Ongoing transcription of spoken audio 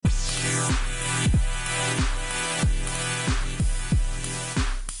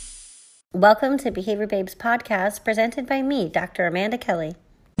Welcome to Behavior Babes podcast presented by me, Dr. Amanda Kelly.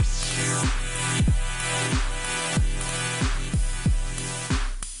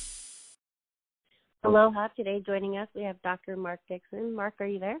 Aloha. Today joining us, we have Dr. Mark Dixon. Mark, are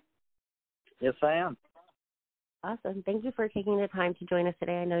you there? Yes, I am. Awesome. Thank you for taking the time to join us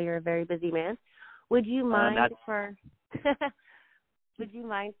today. I know you're a very busy man. Would you mind Would you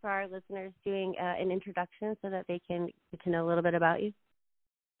mind for our listeners doing an introduction so that they can get to know a little bit about you?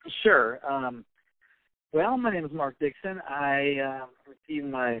 Sure. Well, my name is Mark Dixon. I received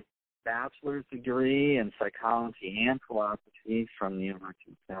my bachelor's degree in psychology and philosophy from the University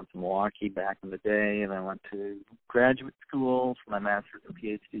of Wisconsin-Milwaukee back in the day, and I went to graduate school for my master's and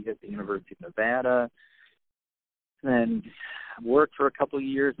PhD at the University of Nevada. Then worked for a couple of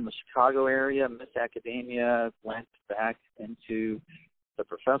years in the Chicago area, missed academia, went back into the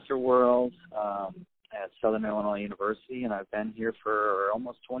professor world at Southern Illinois University, and I've been here for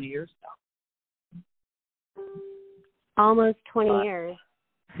almost 20 years now. Almost 20 years.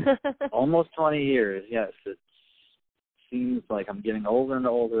 Almost 20 years, yes. It seems like I'm getting older and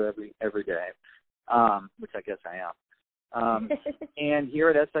older every day, which I guess I am. And here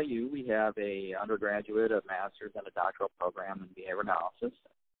at SIU, we have a undergraduate, a master's, and a doctoral program in behavior analysis.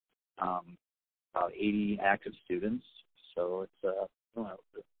 About 80 active students, so it's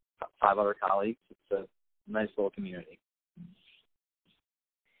 5 other colleagues. It's a nice little community.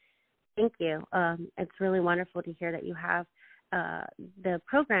 Thank you. It's really wonderful to hear that you have the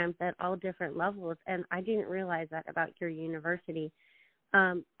programs at all different levels, and I didn't realize that about your university.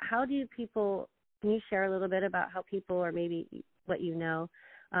 How do people, can you share a little bit about how people, or maybe what you know,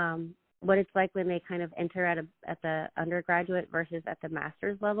 what it's like when they kind of enter at the undergraduate versus at the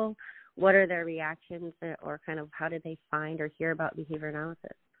master's level? What are their reactions, or kind of how did they find or hear about behavior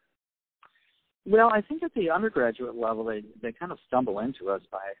analysis? Well, I think at the undergraduate level, they kind of stumble into us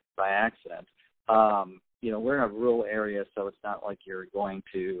by accident. We're in a rural area, so it's not like you're going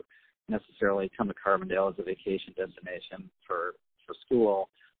to necessarily come to Carbondale as a vacation destination for school.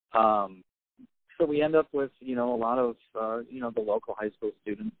 So we end up with, a lot of, the local high school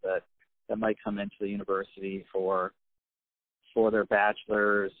students that might come into the university for their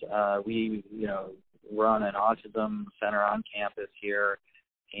bachelor's. We, run an autism center on campus here,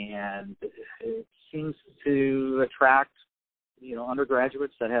 and it seems to attract,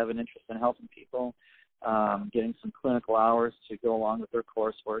 undergraduates that have an interest in helping people, getting some clinical hours to go along with their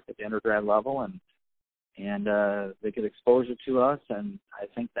coursework at the undergrad level, and they get exposure to us, and I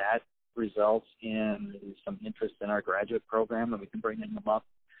think that results in some interest in our graduate program, and we can bring them up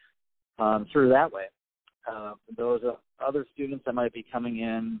through that way. Those other students that might be coming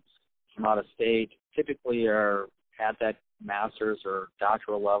in from out of state typically are at that master's or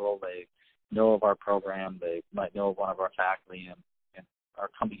doctoral level. They know of our program. They might know of one of our faculty and are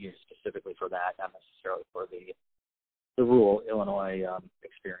coming here specifically for that, not necessarily for the rural Illinois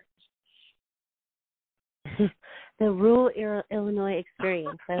experience. The rural Illinois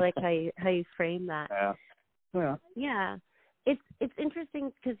experience. I like how you frame that. Yeah. It's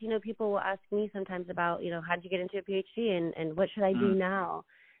interesting because, people will ask me sometimes about, how did you get into a PhD and what should I do now?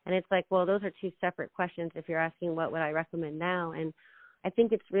 And it's like, well, those are two separate questions if you're asking what would I recommend now. And I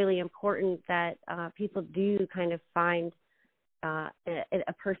think it's really important that people do kind of find a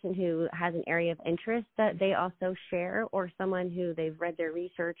person who has an area of interest that they also share, or someone who they've read their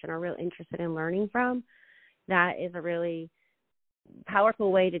research and are real interested in learning from. That is a really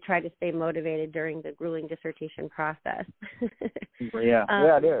powerful way to try to stay motivated during the grueling dissertation process. Yeah,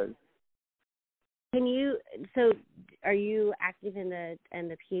 it is. So are you active in the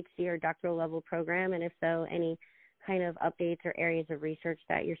PhD or doctoral level program? And if so, any kind of updates or areas of research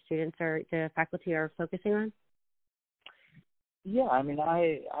that your students or the faculty are focusing on? Yeah,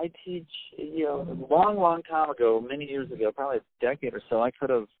 I teach, a long time ago, many years ago, probably a decade or so, I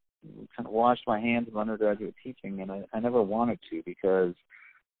could have kind of washed my hands of undergraduate teaching, and I never wanted to because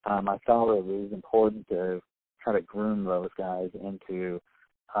I felt it was important to try to groom those guys into,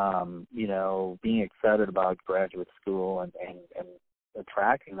 being excited about graduate school and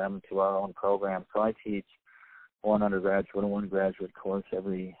attracting them to our own program. So I teach one undergraduate and one graduate course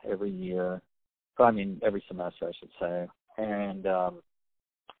every year. So, every semester, I should say. And,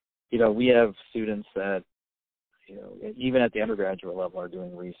 we have students that, even at the undergraduate level are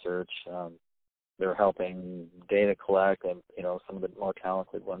doing research. They're helping data collect, and, some of the more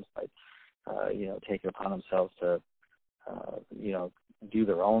talented ones might, take it upon themselves to, do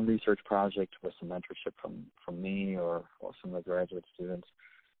their own research project with some mentorship from me or some of the graduate students.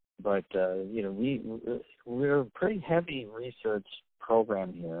 But, we're a pretty heavy research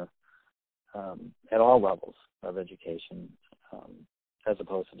program here at all levels of education. as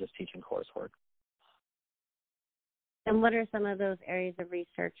opposed to just teaching coursework. And what are some of those areas of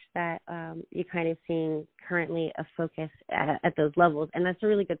research that you're kind of seeing currently a focus at those levels? And that's a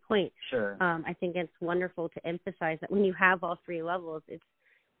really good point. Sure. I think it's wonderful to emphasize that when you have all three levels, it's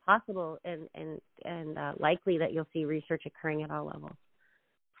possible and likely that you'll see research occurring at all levels.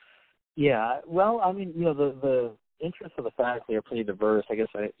 Yeah. Well, I mean, the interests of the faculty are pretty diverse. I guess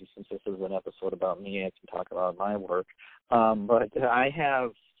since this is an episode about me, I can talk about my work. But I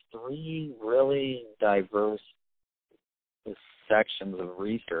have three really diverse sections of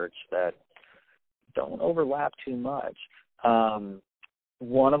research that don't overlap too much.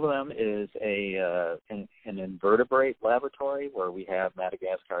 One of them is an invertebrate laboratory where we have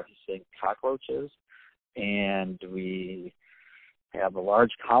Madagascar hissing cockroaches, and we have a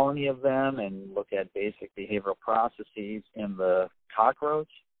large colony of them and look at basic behavioral processes in the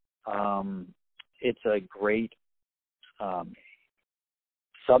cockroach. It's a great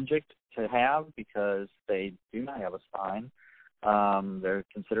subject to have because they do not have a spine. They're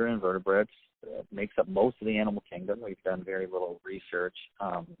considered invertebrates. It makes up most of the animal kingdom. We've done very little research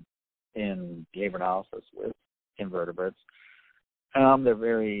in behavior analysis with invertebrates. They're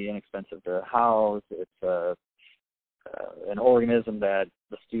very inexpensive to house. It's an organism that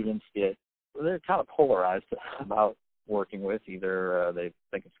the students they're kind of polarized about working with. Either they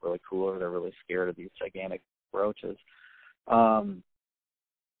think it's really cool or they're really scared of these gigantic roaches.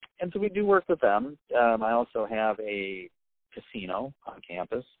 And so we do work with them. I also have a casino on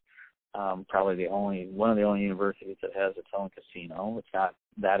campus, probably one of the only universities that has its own casino. It's not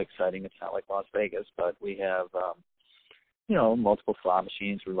that exciting. It's not like Las Vegas, but we have, multiple slot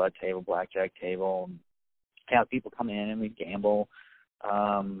machines, roulette table, blackjack table, and have people come in and we gamble,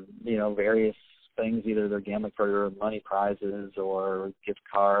 various things. Either they're gambling for money prizes or gift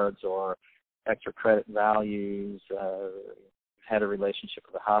cards or extra credit values. Had a relationship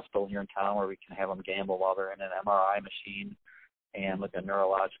with a hospital here in town where we can have them gamble while they're in an MRI machine and look at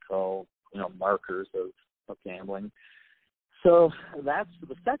neurological, markers of gambling. So that's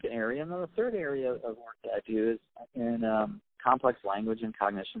the second area. And then the third area of work that I do is in complex language and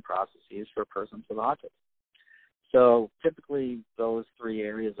cognition processes for persons with autism. So typically those three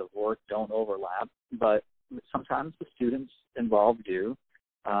areas of work don't overlap, but sometimes the students involved do.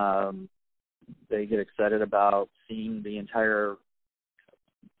 They get excited about seeing the entire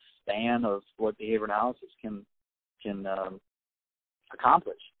span of what behavior analysis can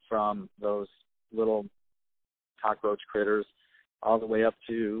accomplish, from those little cockroach critters all the way up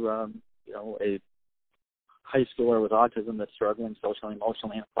to a high schooler with autism that's struggling socially and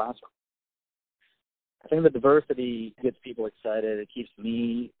emotionally in a classroom. I think the diversity gets people excited. It keeps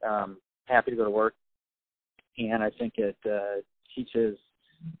me happy to go to work, and I think it teaches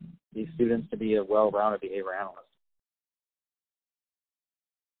these students to be a well-rounded behavior analyst.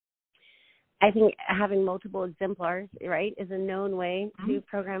 I think having multiple exemplars, right, is a known way to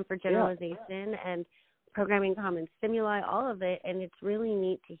program for generalization and programming common stimuli, all of it. And it's really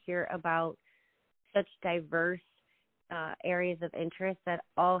neat to hear about such diverse areas of interest that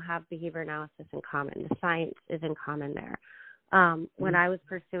all have behavior analysis in common. The science is in common there. When I was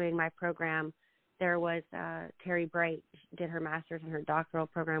pursuing my program, there was Terry Bright. She did her master's and her doctoral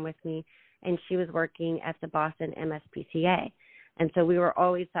program with me, and she was working at the Boston MSPCA. And so we were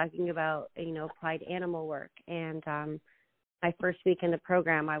always talking about, applied animal work. And my first week in the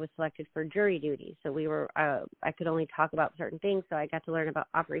program, I was selected for jury duty. So I could only talk about certain things. So I got to learn about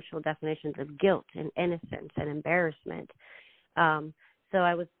operational definitions of guilt and innocence and embarrassment. So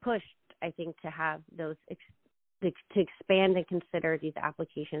I was pushed, I think, to have those, to expand and consider these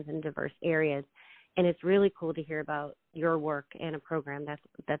applications in diverse areas. And it's really cool to hear about your work and a program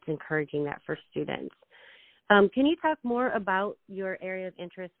that's encouraging that for students. Can you talk more about your area of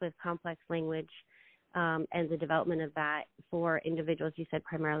interest with complex language and the development of that for individuals, you said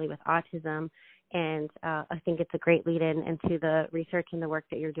primarily with autism? And I think it's a great lead-in into the research and the work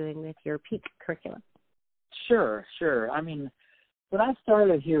that you're doing with your PEAK curriculum. Sure. I mean, when I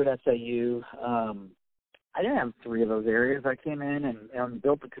started here at SIU, I didn't have three of those areas. I came in and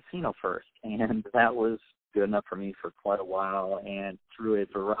built the casino first, and that was good enough for me for quite a while. And through a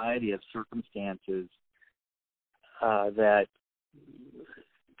variety of circumstances that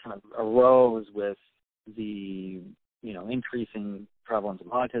kind of arose with the increasing prevalence of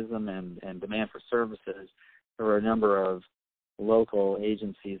autism and demand for services, there were a number of local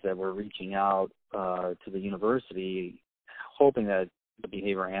agencies that were reaching out to the university, hoping that the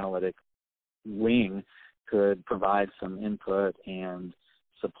behavior analytic wing could provide some input and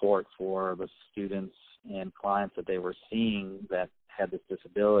support for the students and clients that they were seeing that had this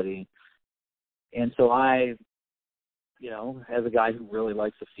disability. And so I as a guy who really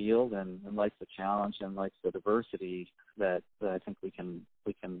likes the field and likes the challenge and likes the diversity that I think we can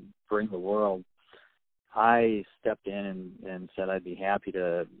bring the world, I stepped in and said I'd be happy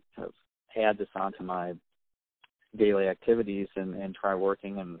to add this onto my daily activities and try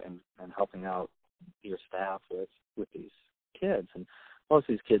working and helping out your staff with these kids. And most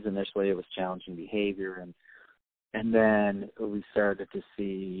of these kids initially, it was challenging behavior, and then we started to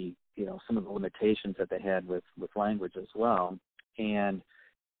see some of the limitations that they had with language as well. And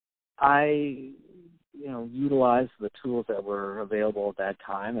I utilized the tools that were available at that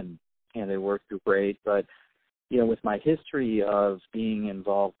time, and they worked through great. But with my history of being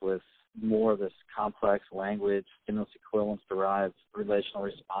involved with more of this complex language, stimulus equivalence derived relational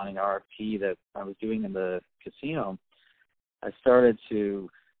responding RFP that I was doing in the casino, I started to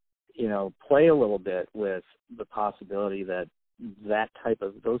play a little bit with the possibility that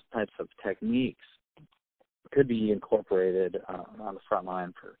those types of techniques could be incorporated on the front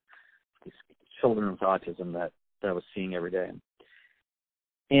line for these children with autism that I was seeing every day.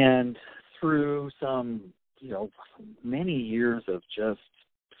 And through some, many years of just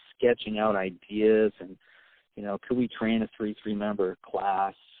sketching out ideas and, could we train a 3-3 member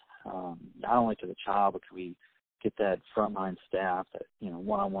class, not only to the child, but could we get that frontline staff, that,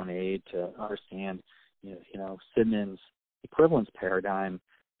 one-on-one aid to understand, Sidman's equivalence paradigm.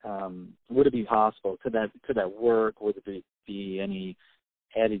 Would it be possible? Could that work? Would there be any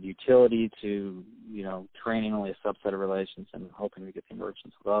added utility to, training only a subset of relations and hoping to get the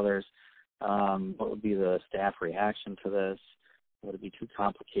emergence of others? What would be the staff reaction to this? Would it be too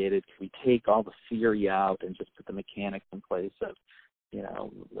complicated? Could we take all the theory out and just put the mechanics in place of,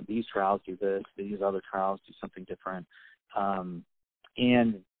 these trials do this, these other trials do something different?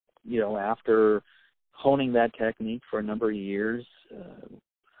 And, after honing that technique for a number of years,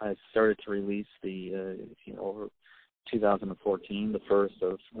 I started to release over 2014, the first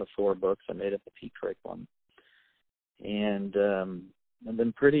of 4 books that made up the P curriculum. And I've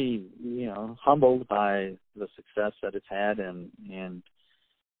been pretty, humbled by the success that it's had, and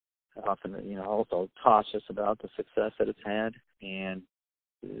often, also cautious about the success that it's had. And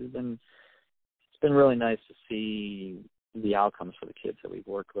it's been really nice to see the outcomes for the kids that we've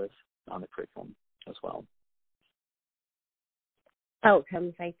worked with on the curriculum as well.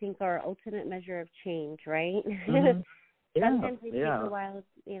 Outcomes, I think, are our ultimate measure of change, right? Mm-hmm. Yeah, Sometimes they take a while,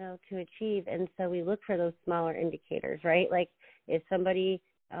 to achieve, and so we look for those smaller indicators, right? Like, is somebody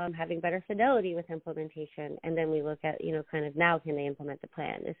having better fidelity with implementation, and then we look at, kind of now can they implement the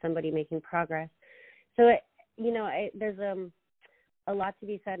plan? Is somebody making progress? So, there's a lot to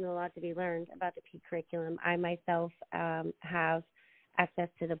be said and a lot to be learned about the P curriculum. I myself have access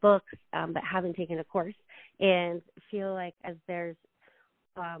to the books, but haven't taken a course, and feel like as there's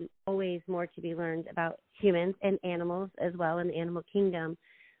always more to be learned about humans and animals as well in the animal kingdom.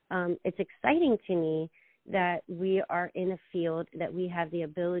 It's exciting to me that we are in a field that we have the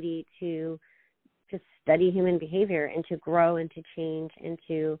ability to study human behavior and to grow and to change and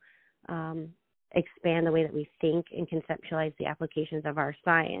to expand the way that we think and conceptualize the applications of our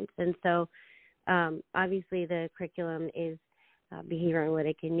science. And so obviously the curriculum is behavior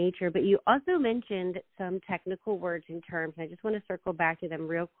analytic in nature, but you also mentioned some technical words and terms. I just want to circle back to them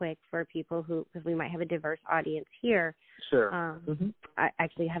real quick for people because we might have a diverse audience here. Sure. I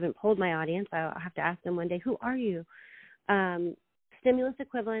actually haven't polled my audience. I'll have to ask them one day, who are you? Stimulus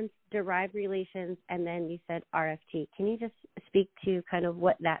equivalence, derived relations, and then you said RFT. Can you just speak to kind of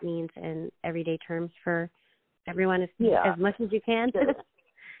what that means in everyday terms for everyone as much as you can?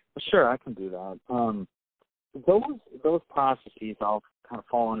 Sure, I can do that. Those processes all kind of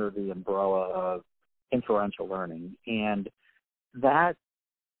fall under the umbrella of inferential learning, and that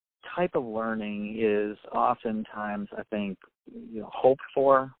type of learning is oftentimes, I think, hoped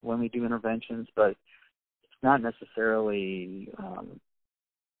for when we do interventions, but it's not necessarily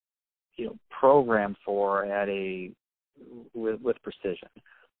programmed for with precision.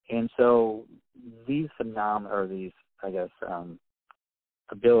 And so these phenomena, or these,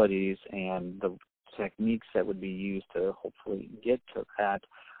 abilities and the techniques that would be used to hopefully get to that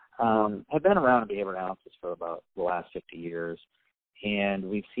have been around in behavioral analysis for about the last 50 years. And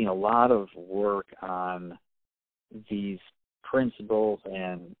we've seen a lot of work on these principles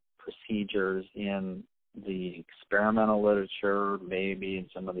and procedures in the experimental literature, maybe in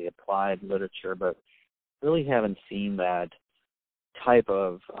some of the applied literature, but really haven't seen that type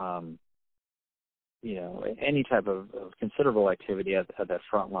of any type of considerable activity at that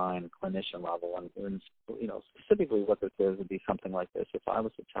frontline clinician level. And specifically what this is would be something like this. If I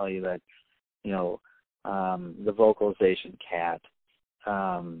was to tell you that, the vocalization cat,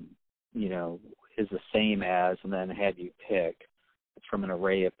 is the same as, and then had you pick from an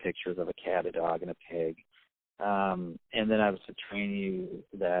array of pictures of a cat, a dog, and a pig. And then I was to train you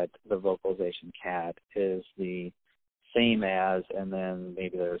that the vocalization cat is the same as, and then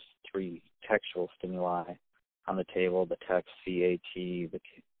maybe there's 3 textual stimuli on the table, the text, C-A-T,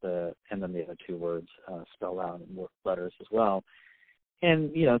 and then the other 2 words spelled out in letters as well.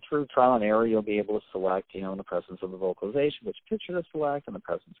 And, through trial and error, you'll be able to select, in the presence of the vocalization, which picture to select, in the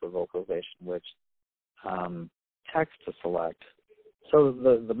presence of vocalization, which text to select. So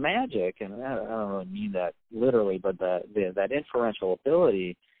the magic, and I don't really mean that literally, but that inferential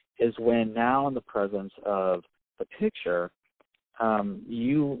ability is when now in the presence of the picture,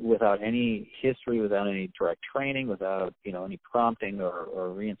 you, without any history, without any direct training, without any prompting or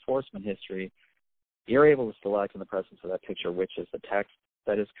reinforcement history, you're able to select in the presence of that picture which is the text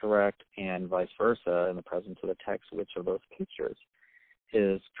that is correct, and vice versa, in the presence of the text which of those pictures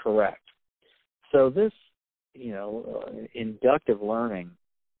is correct. So this, inductive learning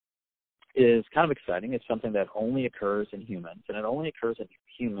is kind of exciting. It's something that only occurs in humans, and it only occurs in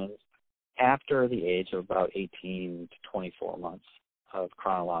humans after the age of about 18 to 24 months of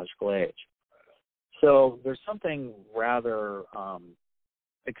chronological age. So there's something rather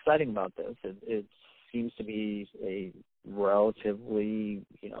exciting about this. It seems to be a relatively,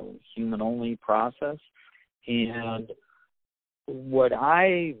 human-only process. And what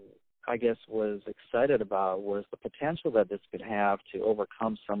I guess was excited about was the potential that this could have to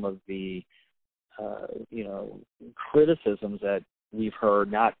overcome some of the, criticisms that we've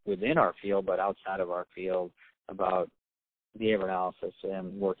heard, not within our field, but outside of our field, about behavior analysis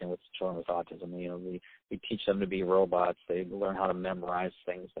and working with children with autism. We teach them to be robots. They learn how to memorize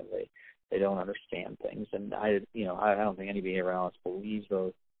things, and they don't understand things. And I don't think any behavior analyst believes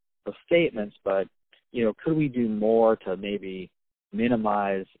those statements, but, could we do more to maybe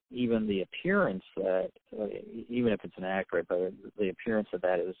minimize even the appearance that, even if it's inaccurate, but the appearance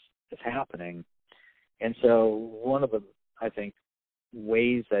that is happening? And so one of the, I think,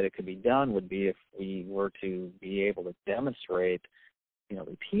 ways that it could be done would be if we were to be able to demonstrate,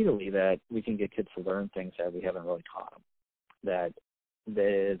 repeatedly, that we can get kids to learn things that we haven't really taught them. That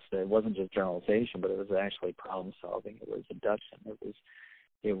it wasn't just generalization, but it was actually problem solving. It was induction.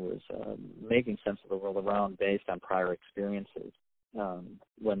 It was making sense of the world around based on prior experiences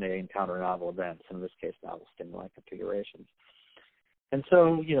when they encounter novel events. In this case, novel stimuli configurations. And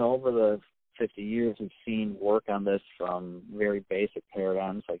so, over the 50 years, we've seen work on this from very basic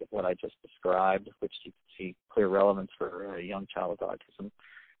paradigms like what I just described, which you can see clear relevance for a young child with autism.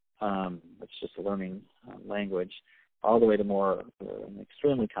 It's just a learning language, all the way to more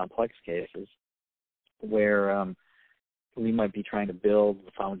extremely complex cases where we might be trying to build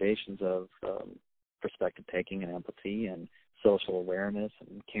the foundations of perspective taking and empathy and social awareness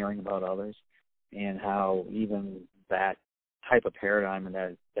and caring about others, and how even that type of paradigm and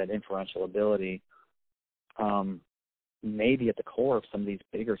that inferential ability may be at the core of some of these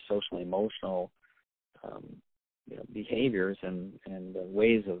bigger social emotional behaviors and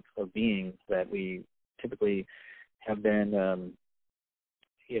ways of being that we typically have been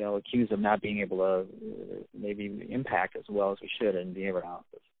accused of not being able to maybe impact as well as we should in behavior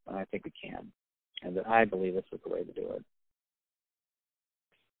analysis. And I think we can. And I believe this is the way to do it.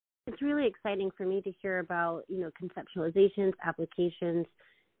 It's really exciting for me to hear about, conceptualizations, applications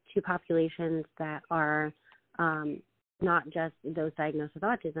to populations that are not just those diagnosed with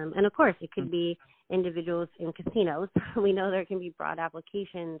autism. And, of course, it could be individuals in casinos. We know there can be broad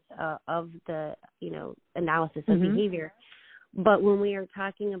applications of the, analysis of behavior. But when we are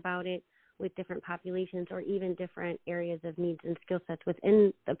talking about it with different populations or even different areas of needs and skill sets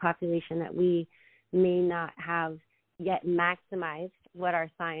within the population that we may not have yet maximized what our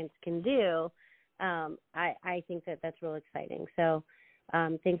science can do, I think that's real exciting. So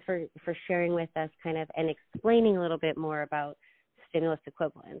thanks for sharing with us kind of and explaining a little bit more about stimulus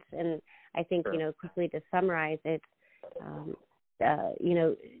equivalence. And I think, sure. Quickly to summarize, it's,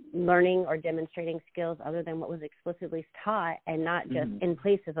 learning or demonstrating skills other than what was explicitly taught and not just in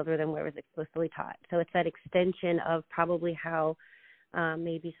places other than where it was explicitly taught. So it's that extension of probably how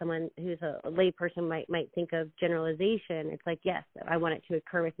maybe someone who's a layperson might think of generalization. It's like, yes, I want it to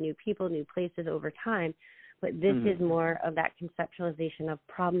occur with new people, new places over time, but this is more of that conceptualization of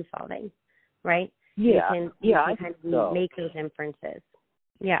problem solving, right? Yeah, you can kind of make those inferences.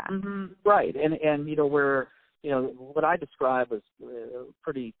 Yeah. Right, and where what I described was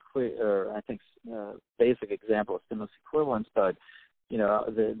pretty clear, I think, basic example of stimulus equivalence, but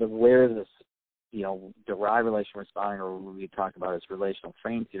the where this derived relation responding, or what we talk about as relational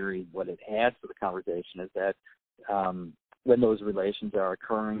frame theory, what it adds to the conversation is that when those relations are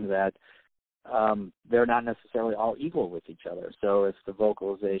occurring, that they're not necessarily all equal with each other. So if the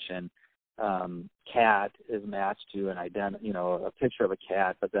vocalization cat is matched to a picture of a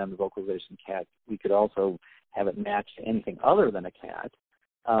cat, but then the vocalization cat, we could also have it matched to anything other than a cat.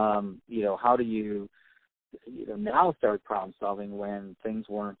 How do you now start problem solving when things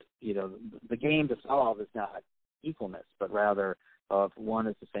weren't, the game to solve is not equalness, but rather if one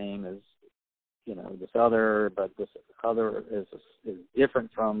is the same as, this other, but this other is different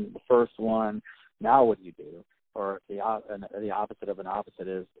from the first one. Now what do you do? Or if the opposite of an opposite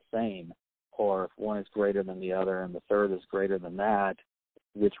is the same, or if one is greater than the other and the third is greater than that,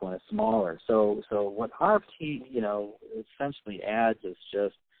 which one is smaller? So what RFT, essentially adds is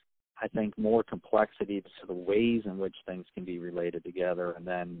just, I think, more complexity to the ways in which things can be related together, and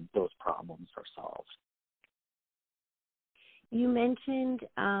then those problems are solved. You mentioned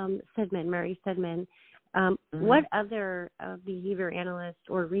Murray Stedman. What other behavior analysts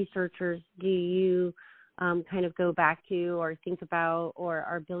or researchers do you kind of go back to or think about or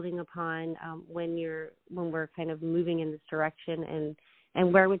are building upon when we're kind of moving in this direction,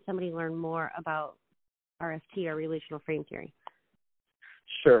 and where would somebody learn more about RFT or relational frame theory?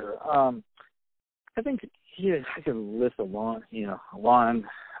 Sure. I think I could list a long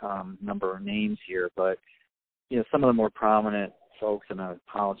number of names here, but some of the more prominent folks, and I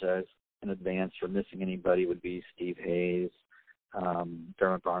apologize in advance for missing anybody, would be Steve Hayes,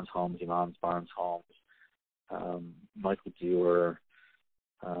 Dermot Barnes-Holmes, Yvonne Barnes-Holmes, Michael Dewar,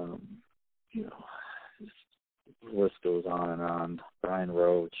 the list goes on and on, Brian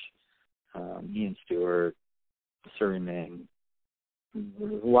Roach, Ian Stewart, Suri Ming, a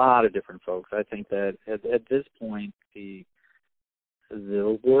lot of different folks. I think that at this point, the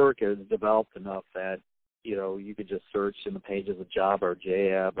work has developed enough that you could just search in the pages of Java or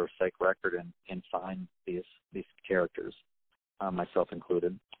JAB or Psych Record and find these characters, myself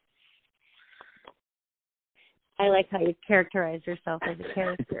included. I like how you characterize yourself as a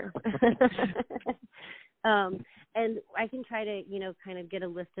character. And I can try to, kind of get a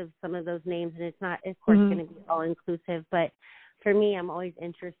list of some of those names, and it's not, of course, going to be all inclusive, but for me, I'm always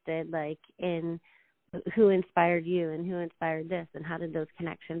interested, in who inspired you and who inspired this and how did those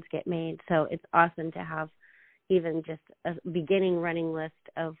connections get made. So it's awesome to have even just a beginning running list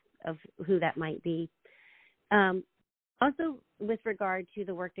of who that might be. Also, with regard to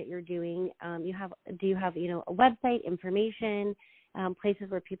the work that you're doing, do you have a website, information, places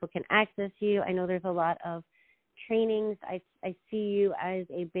where people can access you? I know there's a lot of trainings. I see you as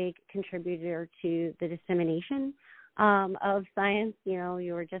a big contributor to the dissemination of science.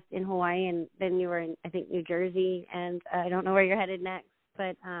 You were just in Hawaii, and then you were in, I think, New Jersey, and I don't know where you're headed next.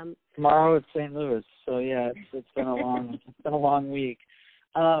 But tomorrow it's St. Louis, so yeah, it's been a long week.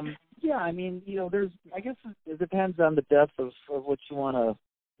 Yeah, I mean, I guess it depends on the depth of what you want to,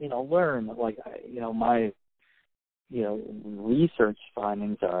 learn. Like, my, research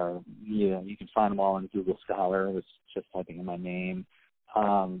findings are, you can find them all in Google Scholar. It's just typing in my name.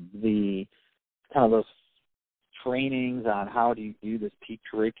 The kind of those trainings on how do you do this peak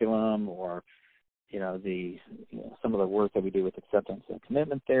curriculum, or some of the work that we do with acceptance and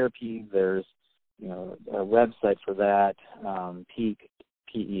commitment therapy. There's a website for that, PEAK,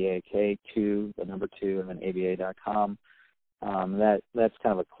 PEAK 2, the number 2, and then ABA.com. That's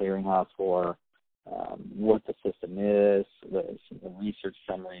kind of a clearinghouse for what the system is, the research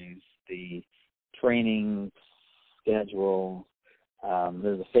summaries, the training schedule.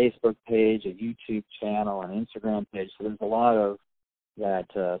 There's a Facebook page, a YouTube channel, an Instagram page. So there's a lot of that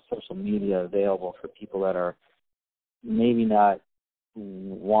social media available for people that are maybe not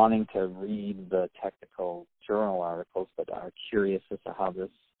wanting to read the technical journal articles, but are curious as to how this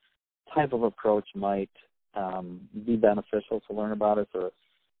type of approach might be beneficial to learn about it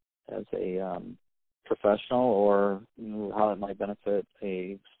as a professional, or how it might benefit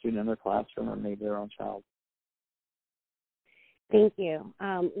a student in their classroom or maybe their own child. Thank you.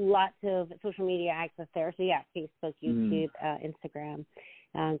 Lots of social media access there. So, yeah, Facebook, YouTube, Instagram,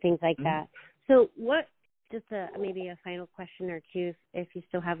 things like that. So what, just maybe a final question or two, if you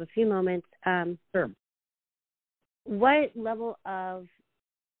still have a few moments. Sure. What level of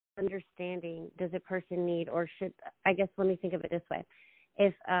understanding does a person need, or should, I guess, let me think of it this way.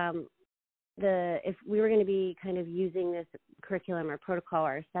 If we were going to be kind of using this curriculum or protocol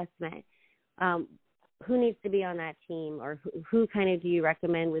or assessment, who needs to be on that team, or who kind of do you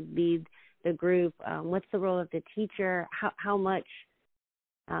recommend would lead the group? What's the role of the teacher? How much?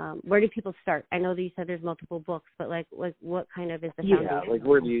 Where do people start? I know that you said there's multiple books, but like what kind of is the foundation? Yeah, like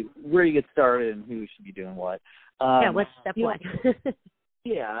where do you get started and who should be doing what? What's step one?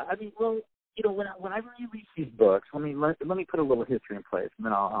 Yeah, I mean, well, when I release these books, let me put a little history in place, and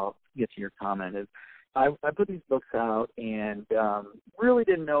then I'll get to your comment. I put these books out and really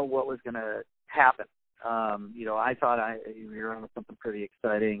didn't know what was going to happen. I thought we were on something pretty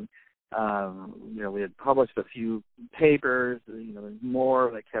exciting. We had published a few papers.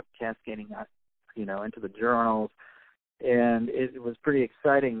 More that kept cascading, into the journals, and it was pretty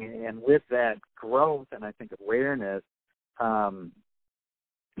exciting. And with that growth and I think awareness,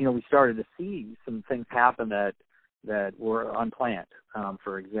 we started to see some things happen that were unplanned.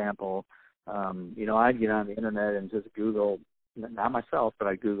 For example, I'd get on the internet and just Google, not myself, but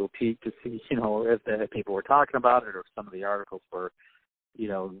I'd Google peak to see, if people were talking about it or if some of the articles were,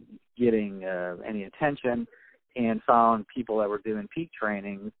 getting any attention, and found people that were doing peak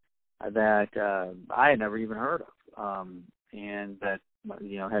trainings that I had never even heard of, and that,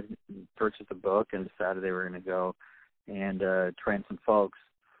 had purchased a book and decided they were going to go and train some folks.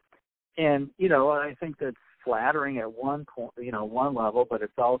 And, I think that's flattering at one point, one level, but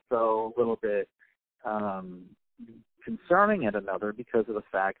it's also a little bit concerning at another because of the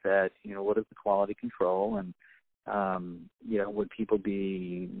fact that, what is the quality control, and, would people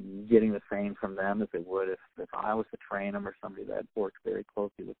be getting the same from them as they would if I was to train them or somebody that worked very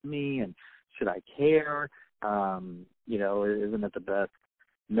closely with me, and should I care? Isn't it the best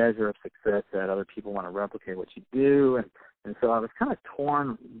measure of success that other people want to replicate what you do? And so I was kind of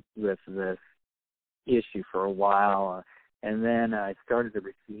torn with this issue for a while, and then I started to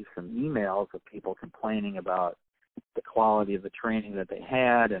receive some emails of people complaining about the quality of the training that they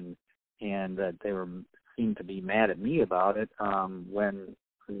had, and that they seemed to be mad at me about it, when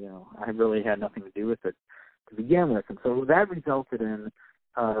I really had nothing to do with it to begin with. And so that resulted in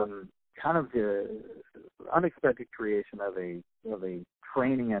kind of the unexpected creation of a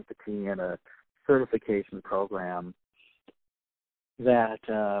training entity and a certification program that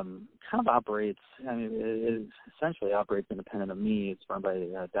kind of operates, it essentially operates independent of me. It's run by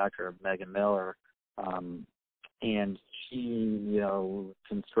Dr. Megan Miller, and she,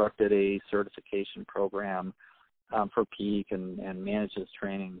 constructed a certification program for peak and manages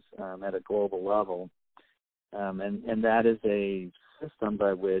trainings at a global level. And that is a system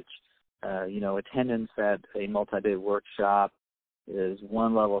by which, attendance at a multi-day workshop is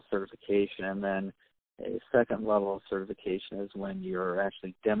one level of certification, and then a second level of certification is when you're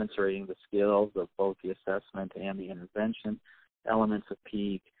actually demonstrating the skills of both the assessment and the intervention elements of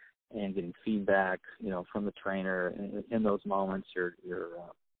peak, and getting feedback, from the trainer. In those moments, you're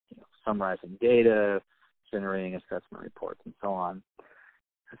summarizing data, generating assessment reports, and so on.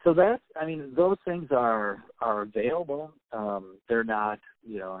 So those things are available. They're not,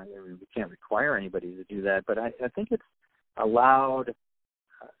 we can't require anybody to do that, but I think it's allowed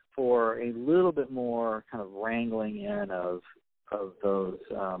for a little bit more kind of wrangling in of those,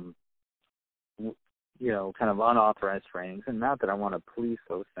 kind of unauthorized trainings. And not that I want to police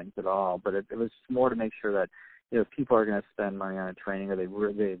those things at all, but it was more to make sure that, if people are going to spend money on a training, or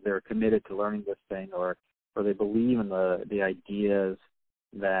they're committed to learning this thing, or they believe in the ideas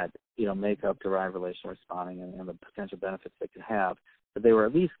that, make up derived relational responding and the potential benefits they could have, that they were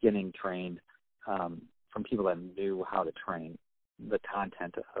at least getting trained from people that knew how to train the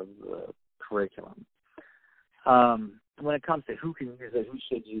content of the curriculum. When it comes to who can use it, who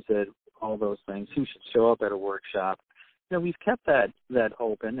should use it, all those things, who should show up at a workshop, we've kept that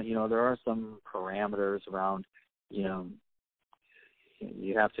open. There are some parameters around, you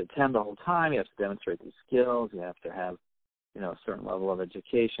have to attend the whole time, you have to demonstrate these skills, you have to have, a certain level of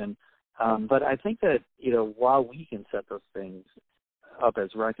education. But I think that, while we can set those things up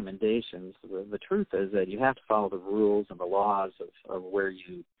as recommendations, the truth is that you have to follow the rules and the laws of where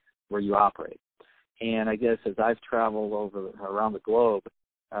you operate. And I guess as I've traveled around the globe,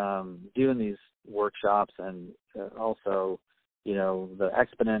 doing these workshops, and also, the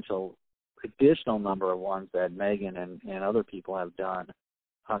exponential additional number of ones that Megan and other people have done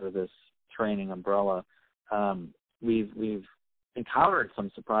under this training umbrella, we've encountered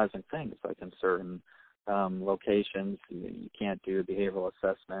some surprising things, like in certain locations, you can't do a behavioral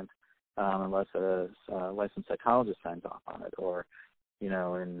assessment unless a licensed psychologist signs off on it, or,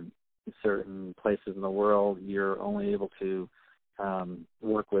 in certain places in the world, you're only able to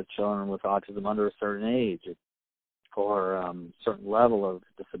work with children with autism under a certain age, or certain level of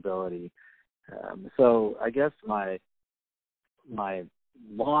disability. So I guess my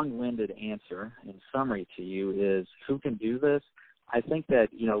long-winded answer in summary to you is, who can do this? I think that,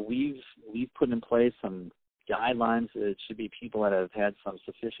 we've put in place some guidelines. It should be people that have had some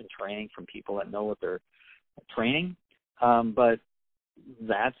sufficient training from people that know what they're training. But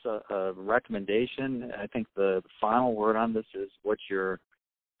that's a recommendation. I think the final word on this is what your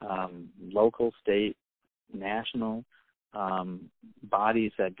local, state, national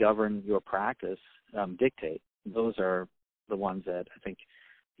bodies that govern your practice dictate. Those are the ones that I think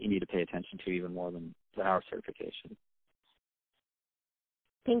you need to pay attention to even more than our certification.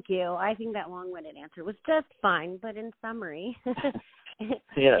 Thank you. I think that long-winded answer was just fine, but in summary,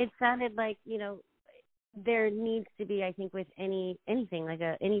 it sounded like, there needs to be, I think, with anything like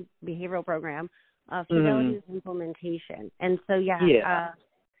any behavioral program, fidelity of implementation. And so,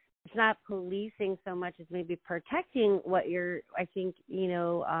 it's not policing so much as maybe protecting what you're, I think,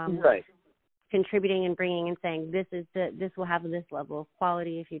 right. contributing and bringing and saying this will have this level of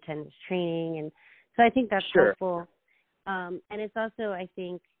quality if you attend this training. And so I think that's helpful. And it's also, I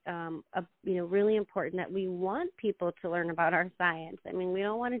think, really important that we want people to learn about our science. I mean, we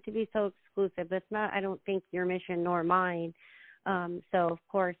don't want it to be so exclusive. That's not, I don't think, your mission nor mine. So, of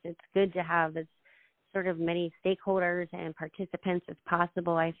course, it's good to have as sort of many stakeholders and participants as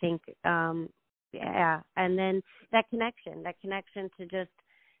possible, I think. And then that connection to just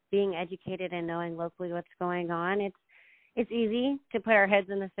being educated and knowing locally what's going on. It's easy to put our heads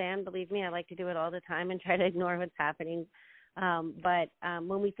in the sand. Believe me, I like to do it all the time and try to ignore what's happening. But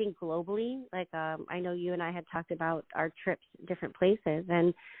when we think globally, like I know you and I had talked about our trips to different places,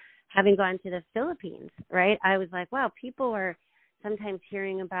 and having gone to the Philippines, right, I was like, wow, people are sometimes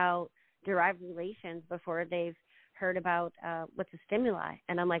hearing about derived relations before they've heard about what's a stimuli.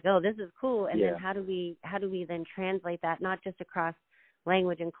 And I'm like, oh, this is cool. And then how do we then translate that, not just across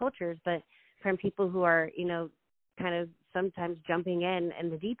language and cultures, but from people who are, kind of sometimes jumping in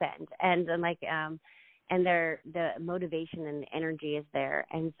the deep end, and and the motivation and the energy is there.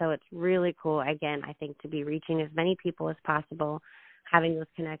 And so it's really cool, again, I think, to be reaching as many people as possible, having those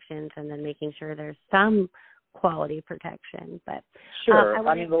connections, and then making sure there's some quality protection. But sure.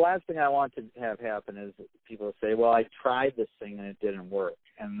 I mean, the last thing I want to have happen is that people say, well, I tried this thing and it didn't work.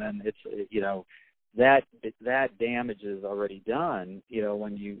 And then it's, that damage is already done,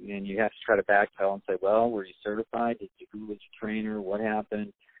 when you have to try to backpedal and say, well, were you certified? Who was your trainer? What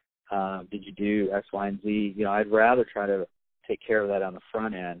happened? Did you do X, Y, and Z? I'd rather try to take care of that on the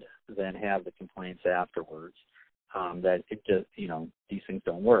front end than have the complaints afterwards. That it just, these things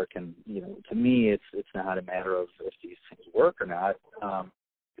don't work. And, to me, it's not a matter of if these things work or not.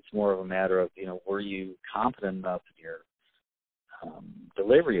 It's more of a matter of, were you confident enough in your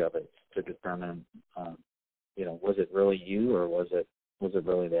delivery of it to determine, was it really you, or was it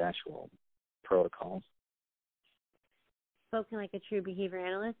really the actual protocols? Spoken like a true behavior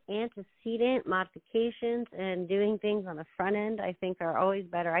analyst. Antecedent modifications and doing things on the front end, I think, are always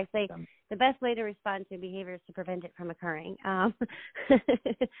better. I say the best way to respond to behavior is to prevent it from occurring.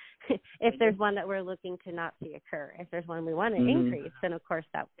 If there's one that we're looking to not see occur, if there's one we want to increase, then of course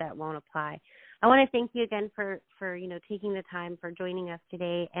that won't apply. I want to thank you again for taking the time, for joining us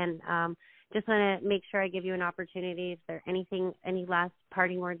today, and just want to make sure I give you an opportunity. Is there any last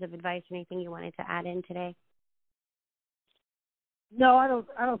parting words of advice, or anything you wanted to add in today? No, I don't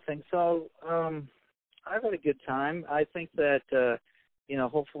think so. I've had a good time. I think that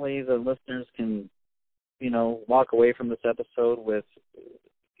hopefully the listeners can walk away from this episode with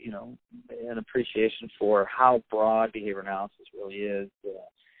an appreciation for how broad behavior analysis really is.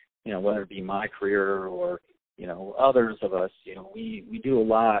 Whether it be my career or others of us, we do a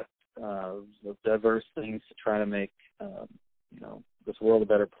lot of diverse things to try to make this world a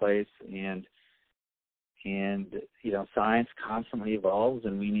better place, and science constantly evolves,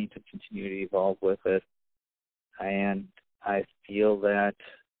 and we need to continue to evolve with it. And I feel that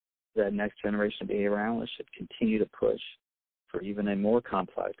next generation of behavior analysts should continue to push for even a more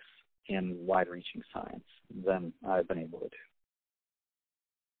complex and wide-reaching science than I've been able to do.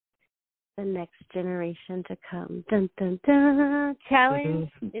 The next generation to come. Dun, dun, dun.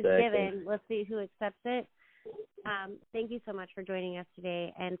 Challenge is given. Let's see who accepts it. Thank you so much for joining us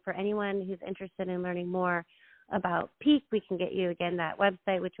today. And for anyone who's interested in learning more about PEAK, we can get you, again, that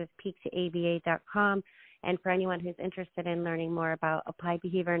website, which was peak2aba.com. And for anyone who's interested in learning more about applied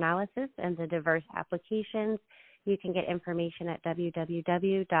behavior analysis and the diverse applications, you can get information at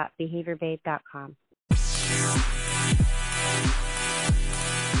www.behaviorbabe.com.